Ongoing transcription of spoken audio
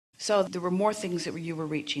So there were more things that you were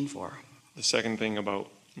reaching for. The second thing about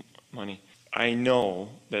money, I know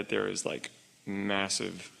that there is like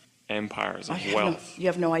massive empires of wealth. You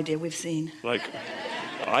have no idea. We've seen. Like,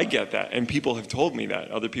 I get that, and people have told me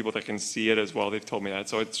that. Other people that can see it as well, they've told me that.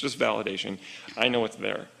 So it's just validation. I know it's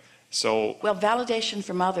there. So. Well, validation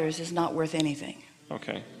from others is not worth anything.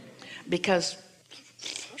 Okay. Because.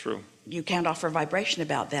 True. You can't offer vibration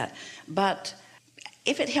about that. But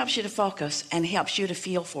if it helps you to focus and helps you to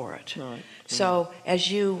feel for it. Right. So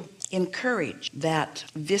as you encourage that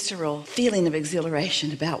visceral feeling of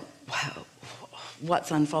exhilaration about wow, what's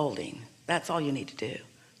unfolding, that's all you need to do.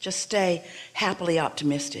 Just stay happily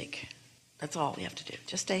optimistic. That's all you have to do.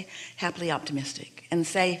 Just stay happily optimistic and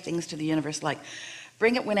say things to the universe like,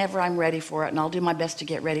 bring it whenever I'm ready for it, and I'll do my best to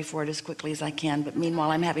get ready for it as quickly as I can, but meanwhile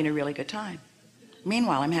I'm having a really good time.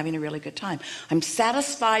 I'm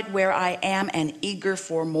satisfied where I am and eager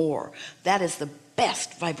for more. That is the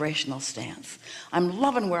best vibrational stance. I'm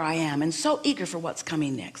loving where I am and so eager for what's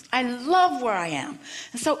coming next. I love where I am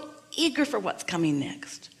and so eager for what's coming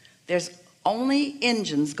next. There's only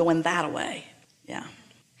engines going that way. Yeah.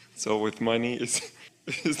 So with money, is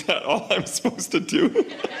that all I'm supposed to do?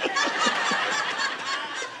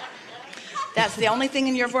 That's the only thing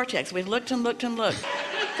in your vortex. We've looked and looked and looked.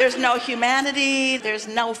 There's no humanity, there's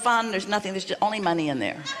no fun, there's nothing, there's just only money in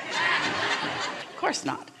there. Of course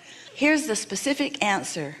not. Here's the specific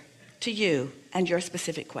answer to you and your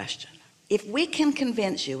specific question. If we can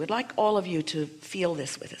convince you, we'd like all of you to feel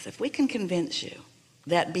this with us. If we can convince you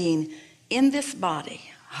that being in this body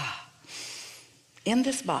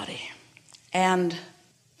and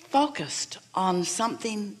focused on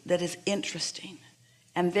something that is interesting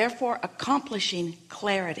and therefore accomplishing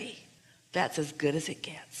clarity, that's as good as it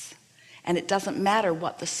gets. And it doesn't matter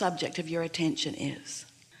what the subject of your attention is.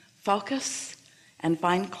 Focus and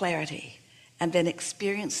find clarity and then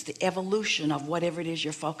experience the evolution of whatever it is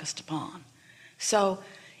you're focused upon. So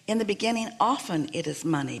in the beginning, often it is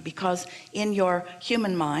money, because in your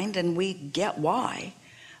human mind, and we get why,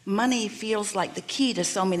 money feels like the key to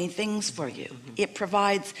so many things for you. It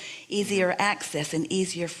provides easier access and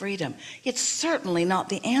easier freedom. It's certainly not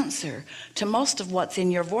the answer to most of what's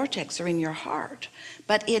in your vortex or in your heart,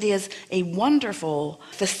 but it is a wonderful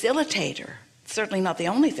facilitator. Certainly not the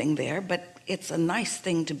only thing there, but it's a nice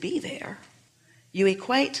thing to be there. You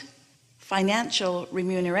equate financial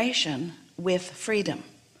remuneration with freedom,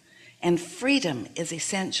 and freedom is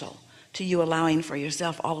essential to you allowing for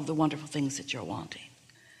yourself all of the wonderful things that you're wanting.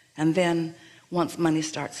 And then once money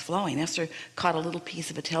starts flowing, Esther caught a little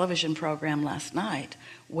piece of a television program last night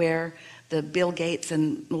where the Bill Gates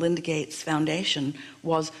and Melinda Gates Foundation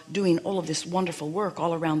was doing all of this wonderful work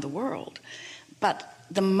all around the world. But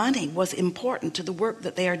the money was important to the work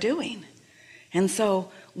that they are doing. And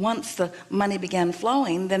so once the money began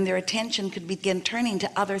flowing, then their attention could begin turning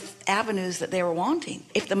to other avenues that they were wanting.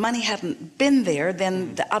 If the money hadn't been there,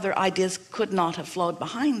 then the other ideas could not have flowed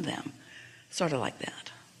behind them. Sort of like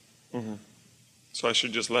that. Mm-hmm. So I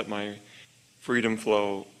should just let my freedom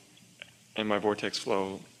flow and my vortex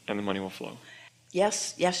flow, and the money will flow.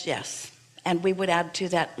 Yes, yes, yes. And we would add to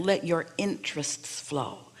that, let your interests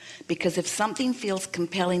flow. Because if something feels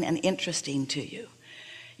compelling and interesting to you,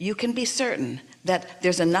 you can be certain that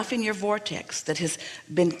there's enough in your vortex that has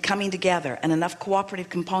been coming together and enough cooperative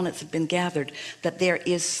components have been gathered that there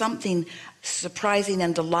is something surprising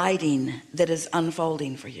and delighting that is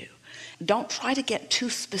unfolding for you. Don't try to get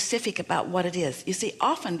too specific about what it is. You see,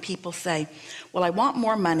 often people say, well, I want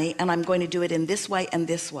more money and I'm going to do it in this way and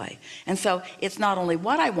this way. And so it's not only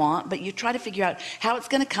what I want, but you try to figure out how it's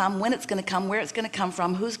going to come, when it's going to come, where it's going to come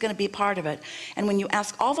from, who's going to be part of it. And when you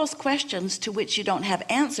ask all those questions to which you don't have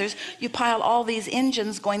answers, you pile all these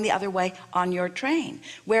engines going the other way on your train.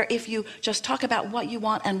 Where if you just talk about what you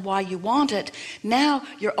want and why you want it, now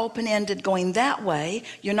you're open-ended going that way.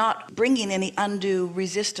 You're not bringing any undue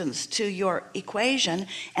resistance to your equation,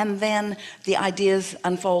 and then the ideas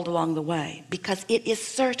unfold along the way, because it is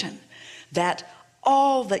certain that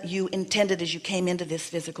all that you intended as you came into this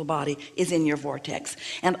physical body is in your vortex,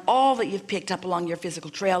 and all that you've picked up along your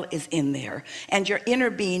physical trail is in there, and your inner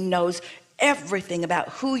being knows everything about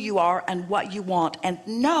who you are and what you want, and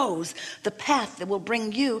knows the path that will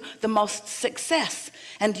bring you the most success.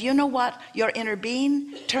 And do you know what your inner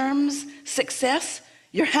being terms success?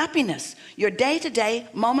 Your happiness, your day-to-day,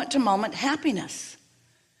 moment-to-moment happiness.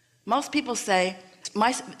 Most people say,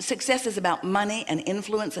 my success is about money and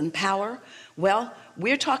influence and power. Well,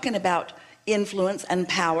 we're talking about influence and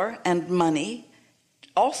power and money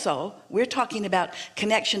Also, we're talking about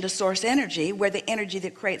connection to source energy, where the energy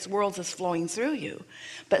that creates worlds is flowing through you.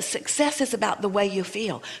 But success is about the way you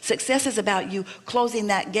feel. Success is about you closing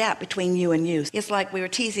that gap between you and you. It's like we were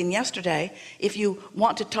teasing yesterday. If you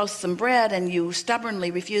want to toast some bread and you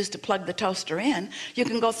stubbornly refuse to plug the toaster in, you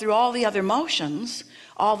can go through all the other motions,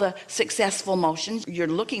 all the successful motions. You're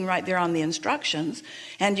looking right there on the instructions,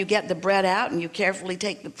 and you get the bread out and you carefully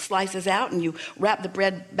take the slices out and you wrap the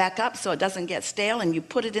bread back up so it doesn't get stale, and you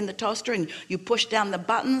put it in the toaster and you push down the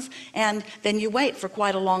buttons, and then you wait for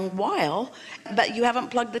quite a long while, but you haven't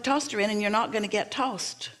plugged the toaster in and you're not going to get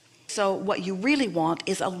toast. So what you really want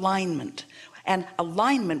is alignment. And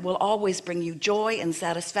alignment will always bring you joy and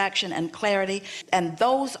satisfaction and clarity, and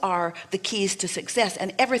those are the keys to success,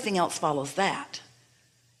 and everything else follows that.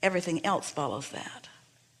 Everything else follows that.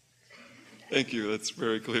 Thank you. That's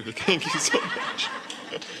very clear. Thank you so much.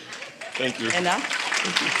 Thank you. Enough?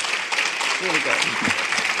 Thank you. Really good.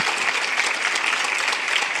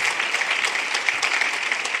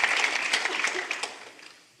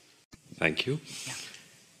 Thank you. Yeah.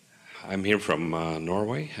 I'm here from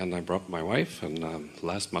Norway, and I brought my wife, and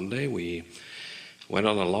last Monday we went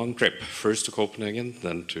on a long trip, first to Copenhagen,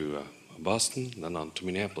 then to Boston, then on to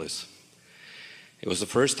Minneapolis. It was the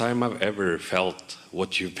first time I've ever felt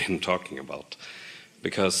what you've been talking about,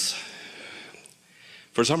 because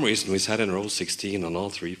for some reason we sat in row 16 on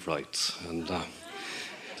all 3 flights, and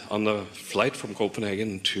on the flight from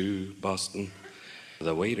Copenhagen to Boston,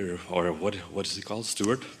 the waiter, or what is he called,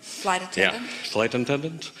 steward? Flight attendant? Yeah, flight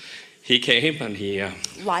attendant. He came and he...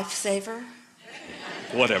 Lifesaver?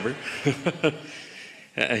 Whatever.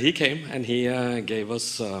 He came and he gave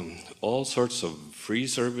us all sorts of free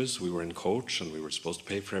service. We were in coach and we were supposed to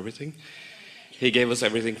pay for everything. He gave us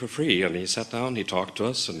everything for free, and he sat down, he talked to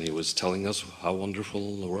us, and he was telling us how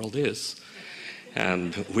wonderful the world is.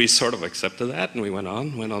 And we sort of accepted that, and we went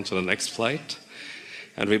on to the next flight.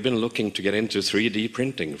 And we've been looking to get into 3D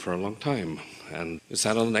printing for a long time. And we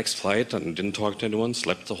sat on the next flight and didn't talk to anyone,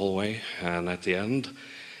 slept the whole way. And at the end,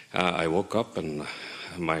 I woke up and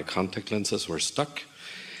my contact lenses were stuck.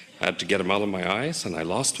 I had to get them out of my eyes, and I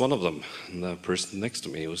lost one of them. And the person next to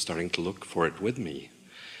me was starting to look for it with me.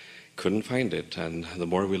 Couldn't find it, and the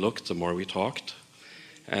more we looked, the more we talked.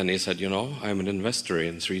 And he said, you know, I'm an investor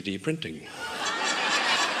in 3D printing.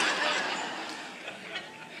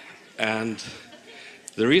 And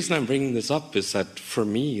the reason I'm bringing this up is that for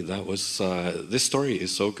me, that was, this story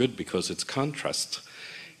is so good because it's contrast.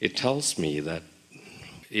 It tells me that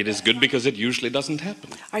it is good because it usually doesn't happen.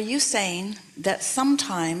 Are you saying that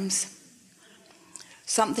sometimes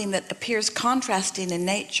something that appears contrasting in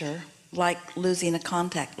nature, like losing a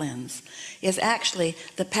contact lens, is actually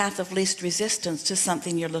the path of least resistance to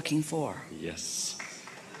something you're looking for? Yes.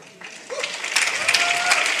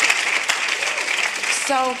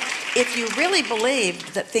 So if you really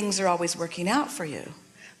believed that things are always working out for you,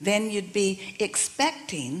 then you'd be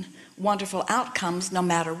expecting wonderful outcomes no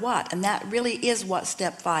matter what. And that really is what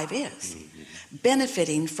step 5 is.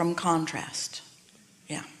 Benefiting from contrast.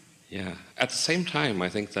 Yeah. Yeah. At the same time, I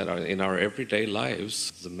think that in our everyday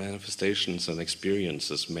lives, the manifestations and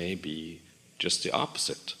experiences may be just the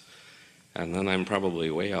opposite. And then I'm probably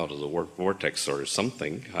way out of the vortex or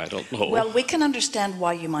something. I don't know. Well, we can understand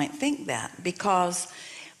why you might think that, because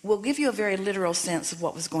we'll give you a very literal sense of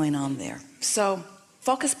what was going on there. So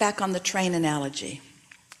focus back on the train analogy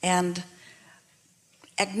and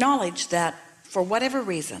acknowledge that for whatever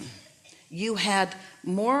reason, you had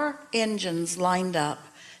more engines lined up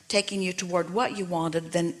taking you toward what you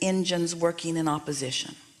wanted than engines working in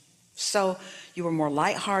opposition. So you were more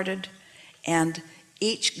lighthearted, and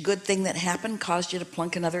each good thing that happened caused you to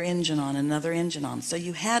plunk another engine on. So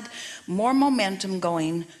you had more momentum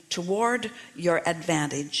going toward your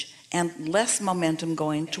advantage and less momentum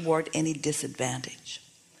going toward any disadvantage.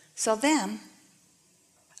 So then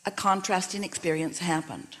a contrasting experience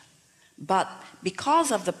happened. But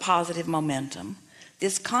because of the positive momentum,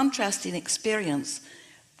 this contrasting experience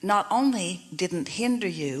not only didn't hinder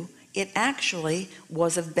you, it actually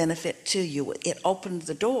was of benefit to you. It opened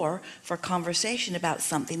the door for conversation about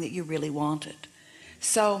something that you really wanted.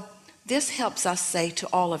 So this helps us say to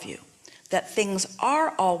all of you that things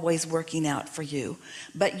are always working out for you,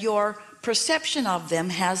 but your perception of them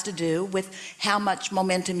has to do with how much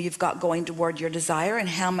momentum you've got going toward your desire and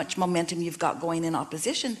how much momentum you've got going in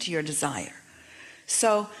opposition to your desire.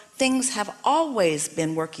 So things have always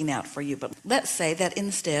been working out for you, but let's say that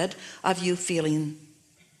instead of you feeling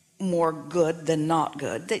more good than not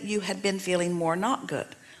good, that you had been feeling more not good.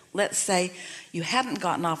 let's say you hadn't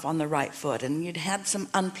gotten off on the right foot and you'd had some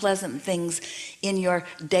unpleasant things in your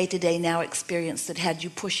day-to-day now experience that had you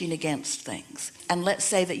pushing against things. And let's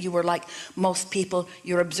say that you were like most people,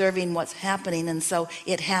 you're observing what's happening, and so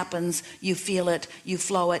it happens, you feel it, you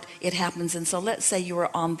flow it, it happens. And so let's say you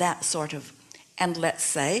were on that sort of, and let's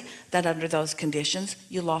say that under those conditions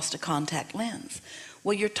you lost a contact lens.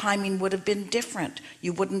 Well, your timing would have been different.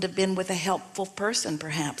 You wouldn't have been with a helpful person,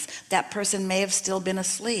 perhaps. That person may have still been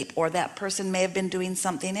asleep, or that person may have been doing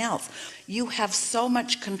something else. You have so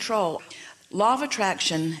much control. Law of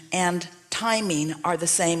attraction and timing are the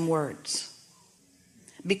same words,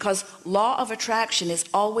 because law of attraction is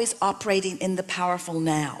always operating in the powerful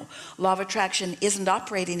now. Law of attraction isn't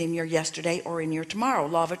operating in your yesterday or in your tomorrow.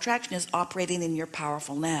 Law of attraction is operating in your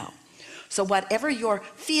powerful now. So whatever you're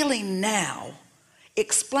feeling now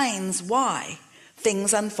explains why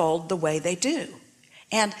things unfold the way they do.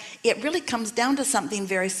 And it really comes down to something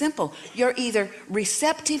very simple. You're either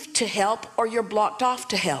receptive to help or you're blocked off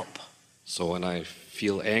to help. So when I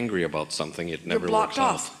feel angry about something, it never You're blocked works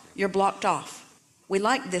off. out. You're blocked off. We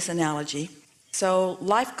like this analogy. So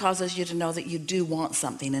life causes you to know that you do want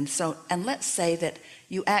something. And let's say that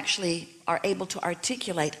you actually are able to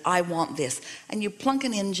articulate, I want this. And you plunk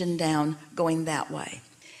an engine down going that way.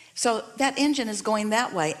 So that engine is going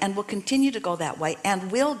that way and will continue to go that way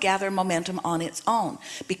and will gather momentum on its own,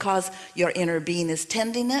 because your inner being is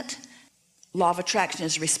tending it. Law of attraction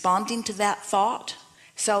is responding to that thought.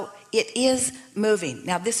 So it is moving.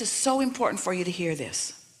 Now this is so important for you to hear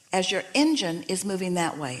this. As your engine is moving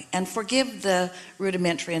that way, and forgive the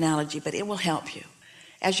rudimentary analogy, but it will help you.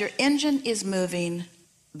 As your engine is moving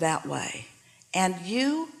that way and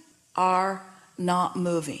you are not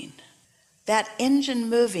moving, that engine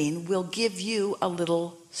moving will give you a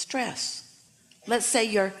little stress. Let's say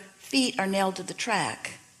your feet are nailed to the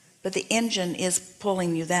track, but the engine is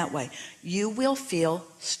pulling you that way. You will feel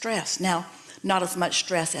stress. Now, not as much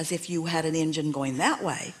stress as if you had an engine going that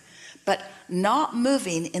way, but not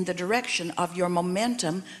moving in the direction of your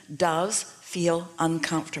momentum does feel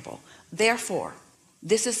uncomfortable. Therefore,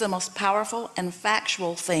 this is the most powerful and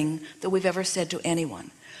factual thing that we've ever said to anyone.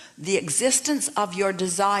 The existence of your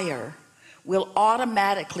desire will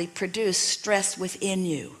automatically produce stress within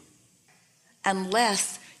you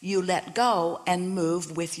unless you let go and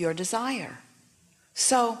move with your desire.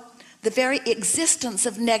 So the very existence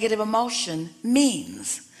of negative emotion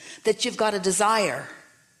means that you've got a desire.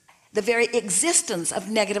 The very existence of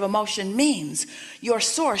negative emotion means your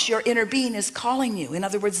source, your inner being, is calling you. In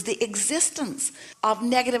other words, the existence of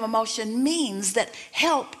negative emotion means that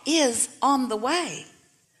help is on the way.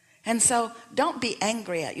 And so don't be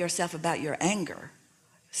angry at yourself about your anger.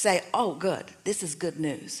 Say, oh good, this is good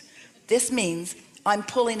news. This means I'm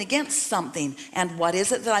pulling against something. And what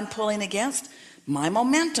is it that I'm pulling against? My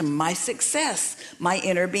momentum, my success, my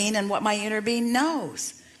inner being, and what my inner being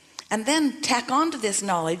knows. And then tack onto this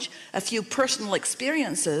knowledge a few personal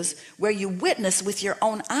experiences where you witness with your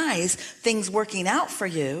own eyes things working out for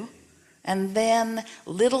you. And then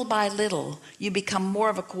little by little, you become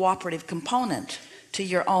more of a cooperative component to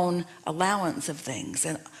your own allowance of things.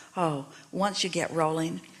 And once you get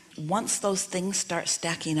rolling, once those things start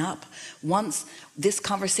stacking up, once this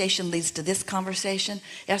conversation leads to this conversation.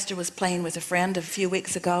 Esther was playing with a friend a few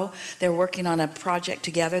weeks ago. They were working on a project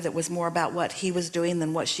together that was more about what he was doing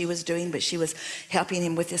than what she was doing, but she was helping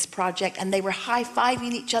him with this project, and they were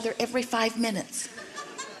high-fiving each other every 5 minutes.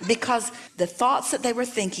 Because the thoughts that they were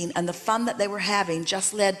thinking and the fun that they were having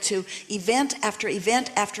just led to event after event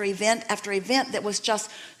after event after event that was just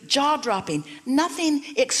jaw-dropping. Nothing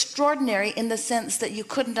extraordinary in the sense that you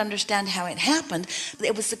couldn't understand how it happened.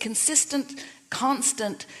 It was a consistent,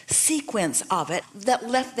 constant sequence of it that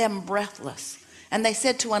left them breathless. And they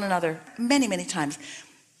said to one another many, many times,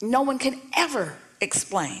 no one can ever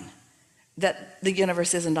explain that the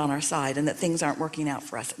universe isn't on our side and that things aren't working out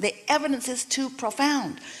for us. The evidence is too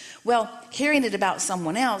profound. Well, hearing it about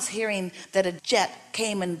someone else, hearing that a jet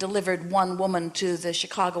came and delivered one woman to the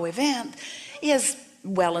Chicago event is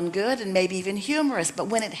well and good and maybe even humorous. But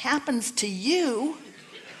when it happens to you,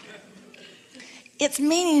 it's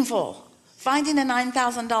meaningful. Finding a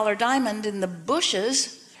 $9,000 diamond in the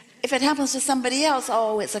bushes, if it happens to somebody else,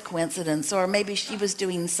 it's a coincidence, or maybe she was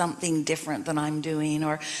doing something different than I'm doing,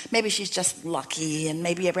 or maybe she's just lucky, and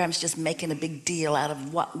maybe Abraham's just making a big deal out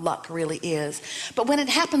of what luck really is. But when it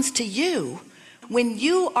happens to you, When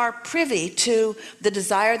you are privy to the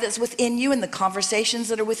desire that's within you and the conversations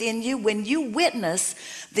that are within you, when you witness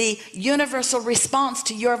the universal response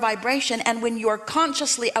to your vibration, and when you're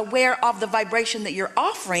consciously aware of the vibration that you're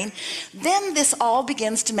offering, then this all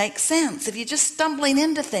begins to make sense. If you're just stumbling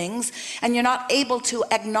into things and you're not able to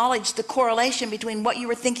acknowledge the correlation between what you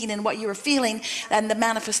were thinking and what you were feeling and the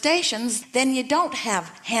manifestations, then you don't have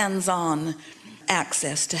hands-on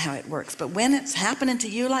access to how it works. But when it's happening to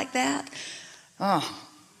you like that, oh,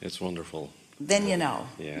 it's wonderful. then you know.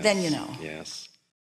 Yes. Then you know. Yes.